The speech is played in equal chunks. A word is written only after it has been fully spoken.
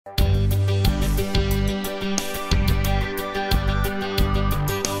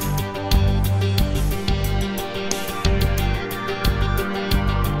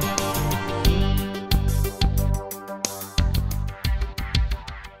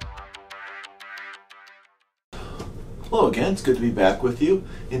Hello again, it's good to be back with you.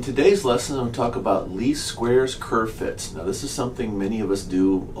 In today's lesson, I'm going to talk about least squares curve fits. Now this is something many of us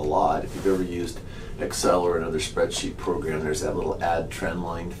do a lot. If you've ever used Excel or another spreadsheet program, there's that little add trend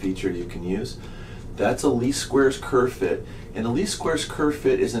line feature you can use. That's a least squares curve fit. And a least squares curve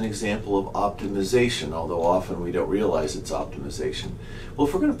fit is an example of optimization, although often we don't realize it's optimization. Well,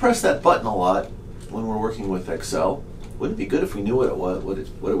 if we're going to press that button a lot when we're working with Excel, wouldn't it be good if we knew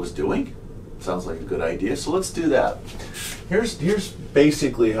what it was doing? Sounds like a good idea, so let's do that. Here's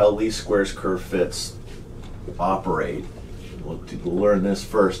basically how least squares curve fits operate. We'll learn this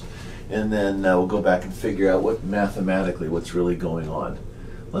first, and then we'll go back and figure out mathematically what's really going on.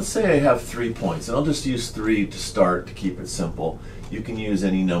 Let's say I have 3 points, and I'll just use 3 to start to keep it simple. You can use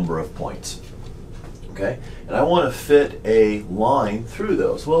any number of points. Okay, and I want to fit a line through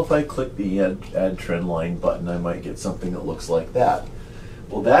those. Well, if I click the add trend line button, I might get something that looks like that.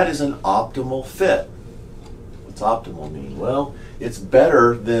 Well, that is an optimal fit. What's optimal mean? Well, it's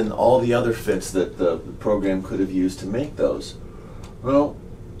better than all the other fits that the program could have used to make those. Well,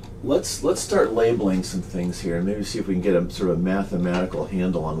 let's start labeling some things here and maybe see if we can get a sort of mathematical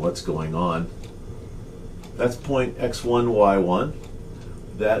handle on what's going on. That's point x1, y1.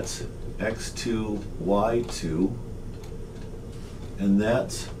 That's x2, y2. And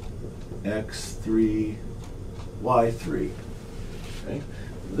that's x3, y3. Okay.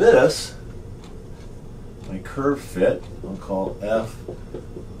 This, my curve fit, I'll call f,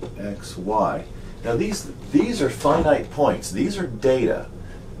 x, y. Now these are finite points. These are data.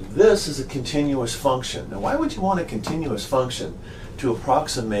 This is a continuous function. Now why would you want a continuous function to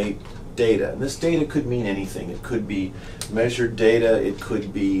approximate data? And this data could mean anything. It could be measured data, it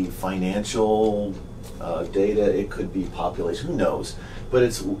could be financial data, it could be population, who knows?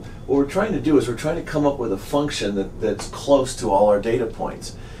 But what we're trying to do is we're trying to come up with a function that's close to all our data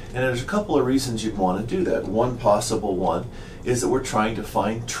points. And there's a couple of reasons you'd want to do that. One possible one is that we're trying to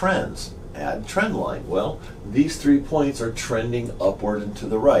find trends. Add trend line. Well, these 3 points are trending upward and to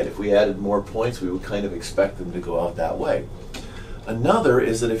the right. If we added more points, we would kind of expect them to go out that way. Another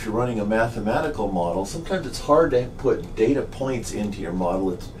is that if you're running a mathematical model, sometimes it's hard to put data points into your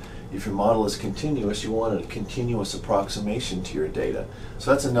model. If your model is continuous, you want a continuous approximation to your data.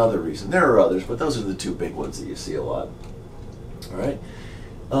 So that's another reason. There are others, but those are the 2 big ones that you see a lot. All right.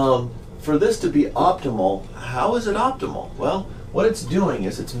 For this to be optimal, how is it optimal? Well, what it's doing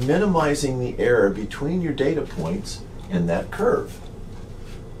is it's minimizing the error between your data points and that curve.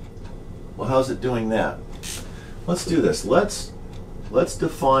 Well, how's it doing that? Let's do this. Let's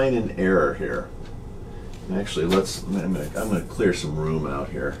define an error here. Actually, I'm going to clear some room out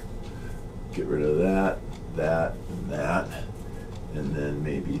here. Get rid of that, that, and that, and then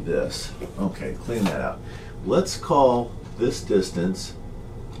maybe this. Okay, clean that out. Let's call this distance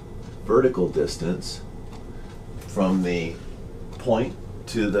vertical distance from the point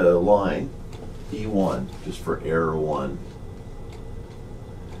to the line E1, just for error 1.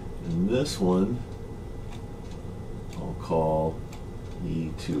 And this one I'll call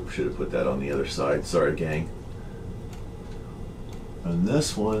E2. Should have put that on the other side. Sorry, gang. And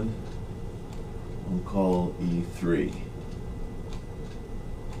this one I'll call E3.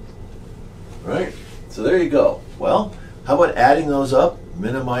 Right? So there you go. Well, how about adding those up,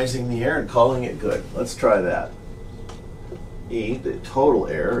 minimizing the error, and calling it good? Let's try that. The total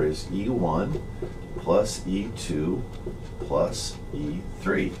error is E1 plus E2 plus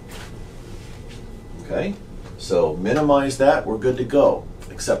E3. Okay? So minimize that, we're good to go.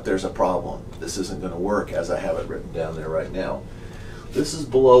 Except there's a problem. This isn't going to work as I have it written down there right now. This is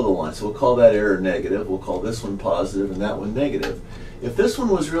below the line, so we'll call that error negative. We'll call this one positive and that one negative. If this one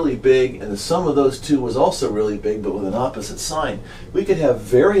was really big and the sum of those two was also really big but with an opposite sign, we could have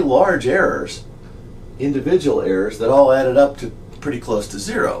very large errors, individual errors, that all added up to pretty close to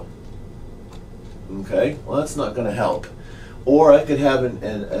 0. Okay, well that's not going to help. Or I could have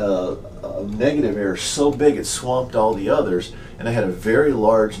a negative error so big it swamped all the others, and I had a very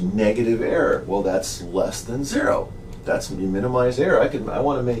large negative error. Well, that's less than 0. That's the minimized error. I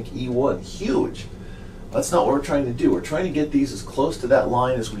want to make E1 huge. That's not what we're trying to do. We're trying to get these as close to that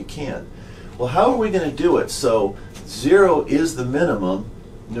line as we can. Well, how are we going to do it so 0 is the minimum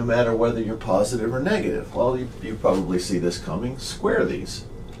no matter whether you're positive or negative? Well, you probably see this coming. Square these.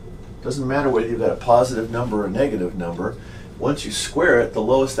 Doesn't matter whether you've got a positive number or a negative number. Once you square it, the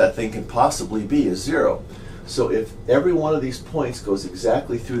lowest that thing can possibly be is 0. So if every one of these points goes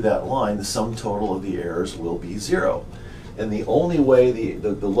exactly through that line, the sum total of the errors will be 0. And the only way,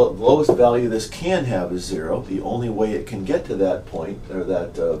 the lowest value this can have is 0. The only way it can get to that point, or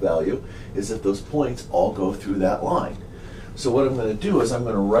that value, is if those points all go through that line. So what I'm going to do is I'm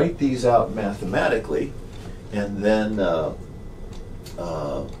going to write these out mathematically and then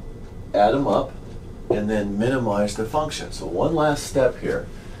add them up, and then minimize the function. So one last step here.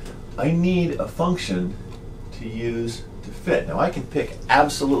 I need a function to use to fit. Now I can pick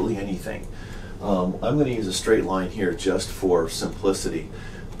absolutely anything. I'm going to use a straight line here just for simplicity,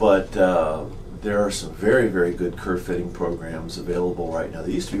 but there are some very, very good curve fitting programs available right now.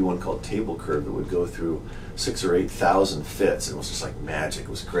 There used to be one called Table Curve that would go through 6,000 or 8,000 fits, and it was just like magic. It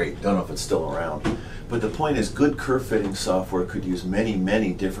was great. Don't know if it's still around. But the point is, good curve fitting software could use many,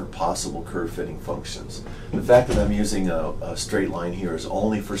 many different possible curve fitting functions. The fact that I'm using a straight line here is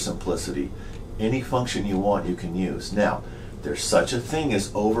only for simplicity. Any function you want, you can use. Now, there's such a thing as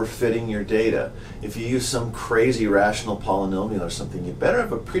overfitting your data. If you use some crazy rational polynomial or something, you better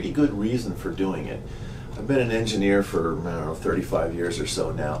have a pretty good reason for doing it. I've been an engineer for, I don't know, 35 years or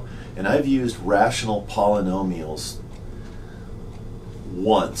so now, and I've used rational polynomials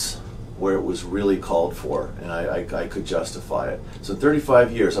once where it was really called for, and I could justify it. So in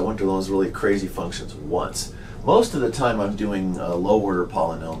 35 years, I went to those really crazy functions once. Most of the time I'm doing low-order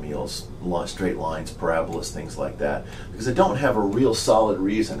polynomials, straight lines, parabolas, things like that, because I don't have a real solid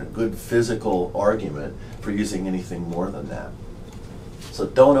reason, a good physical argument for using anything more than that. So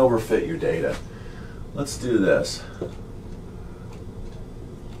don't overfit your data. Let's do this.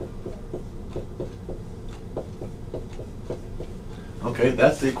 Okay,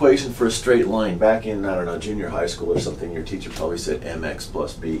 that's the equation for a straight line. Back in, I don't know, junior high school or something, your teacher probably said mx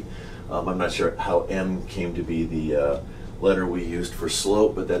plus b. I'm not sure how m came to be the letter we used for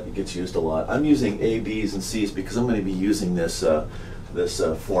slope, but that gets used a lot. I'm using a, b's, and c's because I'm going to be using this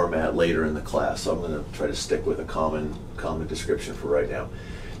format later in the class, so I'm going to try to stick with a common description for right now.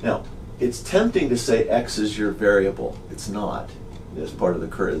 Now, it's tempting to say x is your variable. It's not. It's part of the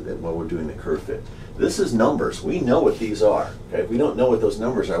curve while we're doing the curve fit. This is numbers. We know what these are. Okay? If we don't know what those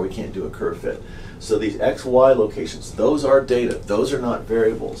numbers are, we can't do a curve fit. So these x, y locations, those are data. Those are not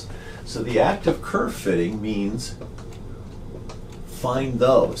variables. So the act of curve fitting means find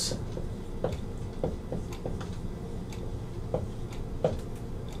those.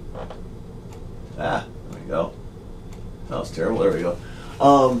 There we go. That was terrible. There we go.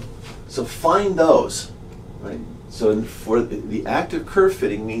 So find those. Right? So for the act of curve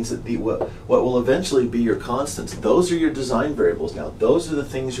fitting means that what will eventually be your constants, those are your design variables now. Those are the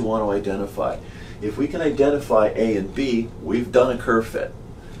things you want to identify. If we can identify A and B, we've done a curve fit.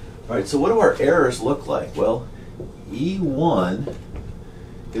 All right, so what do our errors look like? Well, E1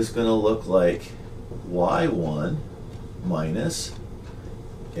 is going to look like Y1 minus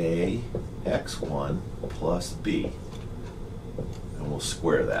AX1 plus B. And we'll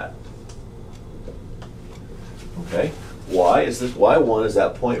square that. Okay, y is this, y1 is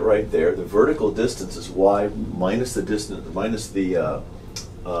that point right there. The vertical distance is y minus the distance minus the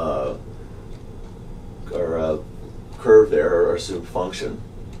curve there, or assumed function,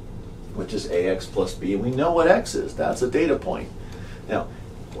 which is ax plus b, and we know what x is. That's a data point. Now,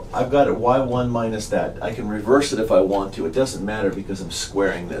 I've got a y1 minus that. I can reverse it if I want to. It doesn't matter because I'm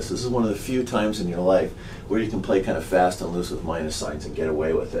squaring this. This is one of the few times in your life where you can play kind of fast and loose with minus signs and get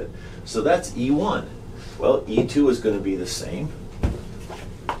away with it. So that's E1. Well, E2 is going to be the same.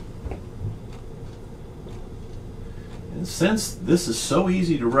 And since this is so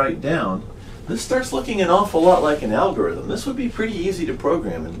easy to write down, this starts looking an awful lot like an algorithm. This would be pretty easy to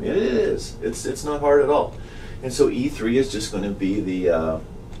program, and it is. It's not hard at all. And so E3 is just going to be the,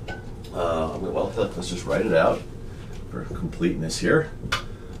 well, let's just write it out for completeness here.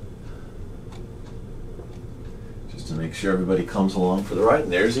 Just to make sure everybody comes along for the ride.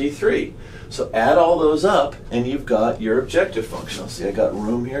 And there's E3. So add all those up, and you've got your objective function. See, I got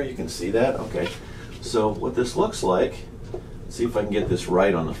room here. You can see that. Okay. So what this looks like, let's see if I can get this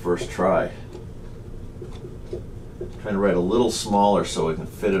right on the first try. I'm trying to write a little smaller so I can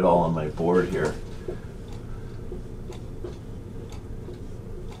fit it all on my board here.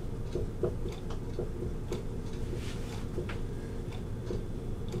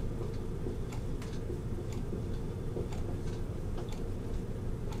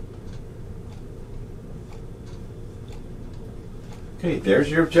 Okay, there's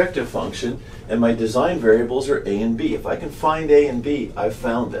your objective function, and my design variables are A and B. If I can find A and B, I've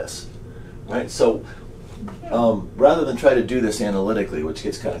found this. Right? So rather than try to do this analytically, which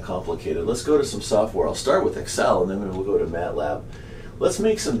gets kind of complicated, let's go to some software. I'll start with Excel, and then we'll go to Matlab. Let's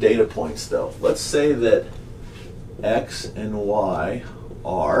make some data points, though. Let's say that X and Y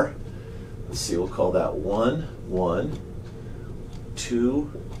are, let's see, we'll call that 1, 1,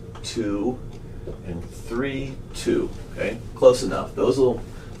 2, 2, and 3, 2. Okay, close enough.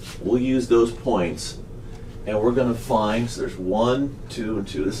 We'll use those points, and we're going to find, so there's 1, 2, and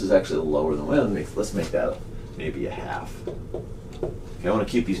 2. This is actually lower than, well, let's make that maybe a half. Okay, I want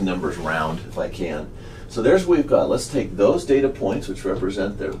to keep these numbers round if I can. So there's what we've got. Let's take those data points, which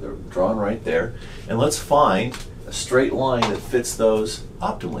represent, they're drawn right there, and let's find a straight line that fits those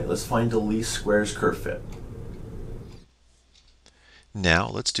optimally. Let's find the least squares curve fit. Now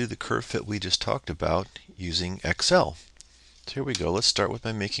let's do the curve fit we just talked about using Excel. So here we go. Let's start with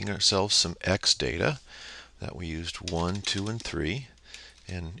by making ourselves some X data that we used 1, 2, and 3.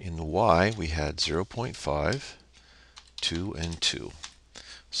 And in the Y we had 0.5, 2, and 2.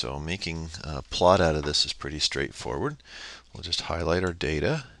 So making a plot out of this is pretty straightforward. We'll just highlight our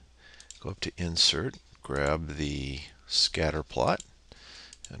data, go up to Insert, grab the scatter plot.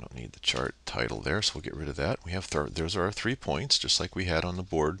 I don't need the chart title there, so we'll get rid of that. We have those are our 3 points, just like we had on the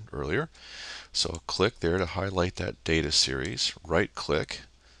board earlier. So I'll click there to highlight that data series, right click,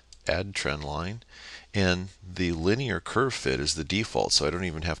 add trend line, and the linear curve fit is the default, so I don't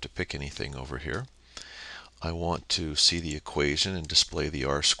even have to pick anything over here. I want to see the equation and display the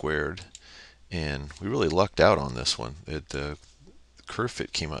r squared, and we really lucked out on this one. The curve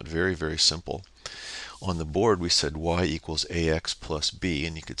fit came out very, very simple. On the board we said y equals ax plus b,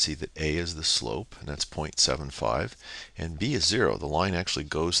 and you could see that a is the slope, and that's 0.75, and b is 0. The line actually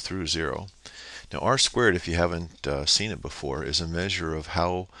goes through 0. Now r squared, if you haven't seen it before, is a measure of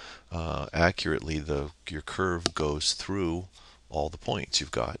how accurately your curve goes through all the points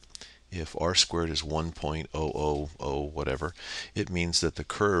you've got. If r squared is 1.000 whatever, it means that the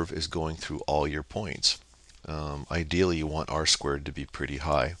curve is going through all your points. Ideally you want r squared to be pretty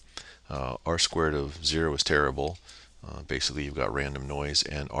high. R squared of 0 is terrible. Basically you've got random noise,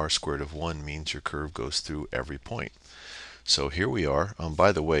 and r squared of 1 means your curve goes through every point. So here we are.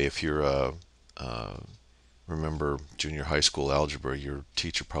 By the way, if you're remember junior high school algebra, your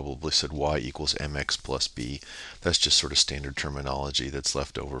teacher probably said y equals mx plus b. That's just sort of standard terminology that's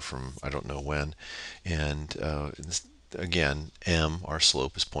left over from I don't know when. And again, our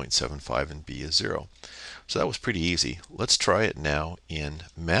slope is 0.75 and b is 0. So that was pretty easy. Let's try it now in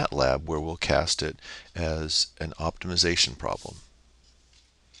MATLAB, where we'll cast it as an optimization problem.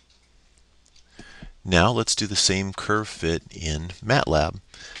 Now let's do the same curve fit in MATLAB.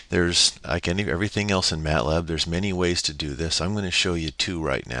 There's, like everything else in MATLAB, there's many ways to do this. I'm going to show you two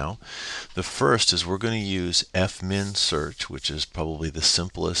right now. The first is we're going to use fmin search, which is probably the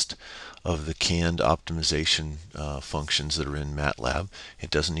simplest of the canned optimization functions that are in MATLAB. It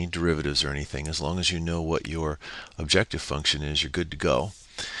doesn't need derivatives or anything. As long as you know what your objective function is, you're good to go.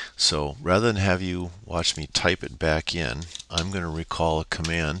 So rather than have you watch me type it back in, I'm going to recall a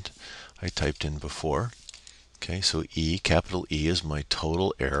command I typed in before. Okay, so capital E is my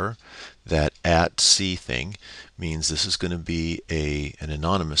total error. That @c thing means this is going to be an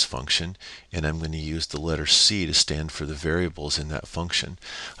anonymous function, and I'm going to use the letter C to stand for the variables in that function.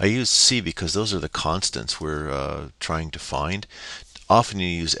 I use C because those are the constants we're trying to find. Often you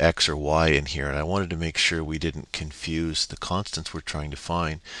use X or Y in here, and I wanted to make sure we didn't confuse the constants we're trying to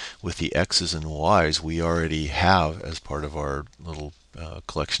find with the X's and Y's we already have as part of our little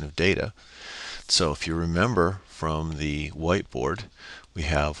collection of data. So if you remember from the whiteboard, we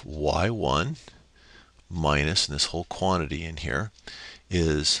have y1 minus, and this whole quantity in here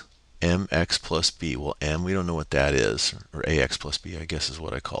is mx plus b. Well, m, we don't know what that is, or ax plus b, I guess is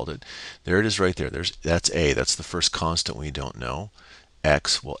what I called it. There it is right there. That's a. That's the first constant we don't know.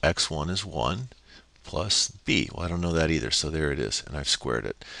 X, well, x1 is 1 plus b. Well, I don't know that either, so there it is, and I've squared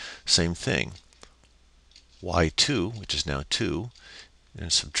it. Same thing. y2, which is now 2,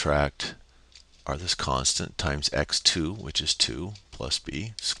 and subtract this constant times x2, which is 2 plus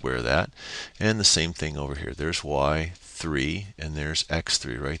b, square that, and the same thing over here. There's y3 and there's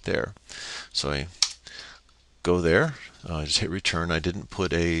x3 right there. So I go there, just hit return. I didn't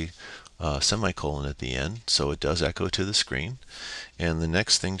put a semicolon at the end, so it does echo to the screen. And the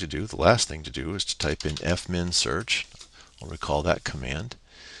next thing to do, the last thing to do, is to type in fmin search. I'll recall that command.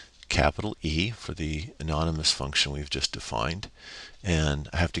 Capital E for the anonymous function we've just defined, and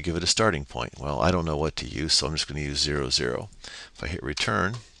I have to give it a starting point. Well, I don't know what to use, so I'm just going to use 0, 0. If I hit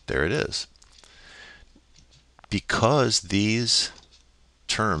return, there it is. Because these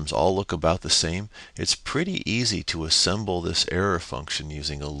terms all look about the same, it's pretty easy to assemble this error function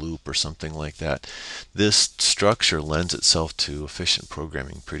using a loop or something like that. This structure lends itself to efficient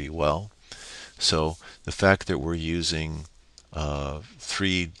programming pretty well. So the fact that we're using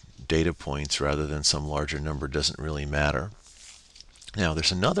 3 data points rather than some larger number doesn't really matter. Now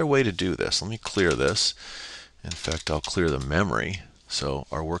there's another way to do this. Let me clear this. In fact, I'll clear the memory, so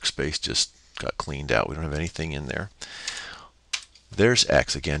our workspace just got cleaned out. We don't have anything in there. There's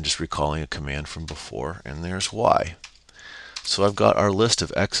X, again just recalling a command from before, and there's Y. So I've got our list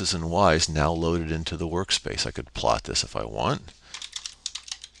of x's and y's now loaded into the workspace. I could plot this if I want.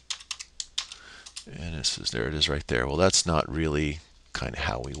 And there it is right there. Well, that's not really kind of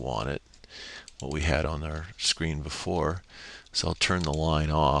how we want it, what we had on our screen before. So I'll turn the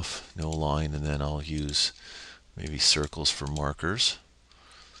line off, no line, and then I'll use maybe circles for markers.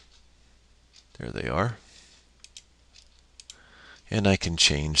 There they are. And I can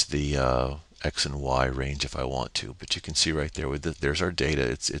change the X and Y range if I want to, but you can see right there, there's our data.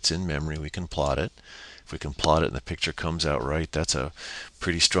 It's in memory. We can plot it. If we can plot it and the picture comes out right, that's a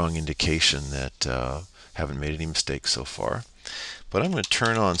pretty strong indication that haven't made any mistakes so far. But I'm going to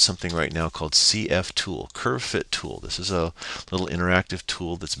turn on something right now called CF Tool, Curve Fit Tool. This is a little interactive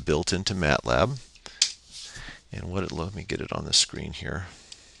tool that's built into MATLAB. And let me get it on the screen here.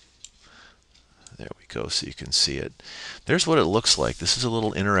 There we go, so you can see it. There's what it looks like. This is a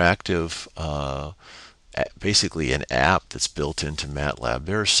little interactive, basically an app that's built into MATLAB.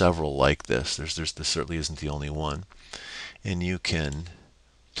 There are several like this. This certainly isn't the only one. And you can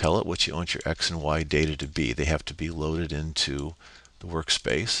tell it what you want your X and Y data to be. They have to be loaded into the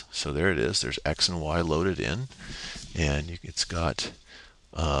workspace. So there it is. There's X and Y loaded in. And it's got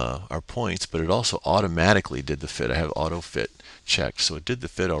our points, but it also automatically did the fit. I have auto fit checked, so it did the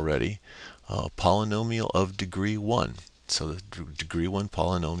fit already. Polynomial of degree 1. So the degree 1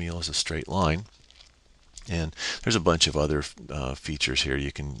 polynomial is a straight line. And there's a bunch of other features here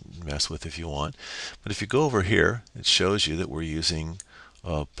you can mess with if you want. But if you go over here, it shows you that we're using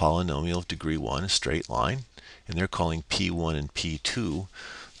a polynomial of degree 1, a straight line. And they're calling P1 and P2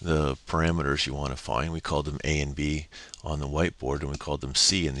 the parameters you want to find. We called them A and B on the whiteboard, and we called them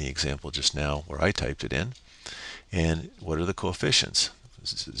C in the example just now where I typed it in. And what are the coefficients?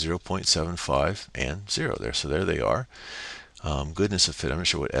 0.75 and 0 there. So there they are. Goodness of fit, I'm not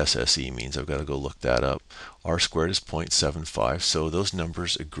sure what SSE means. I've got to go look that up. R squared is 0.75. So those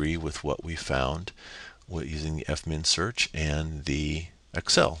numbers agree with what we found using the fmin search and the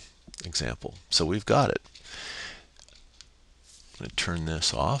Excel example. So we've got it. I'm going to turn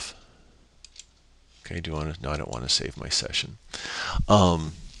this off. Okay, do you want to? No, I don't want to save my session.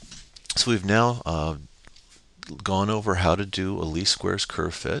 So we've now gone over how to do a least squares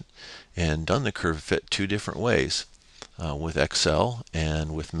curve fit and done the curve fit two different ways with Excel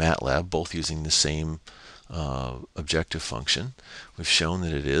and with MATLAB, both using the same objective function. We've shown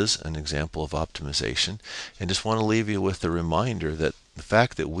that it is an example of optimization, and just want to leave you with the reminder that the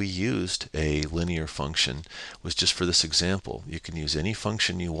fact that we used a linear function was just for this example. You can use any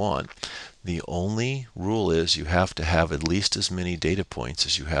function you want. The only rule is you have to have at least as many data points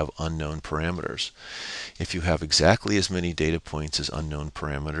as you have unknown parameters. If you have exactly as many data points as unknown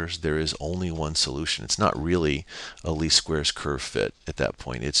parameters, there is only one solution. It's not really a least squares curve fit at that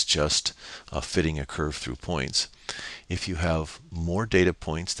point. It's just fitting a curve through points. If you have more data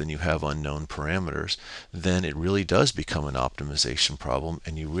points than you have unknown parameters, then it really does become an optimization problem,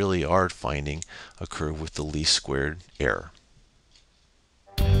 and you really are finding a curve with the least squared error.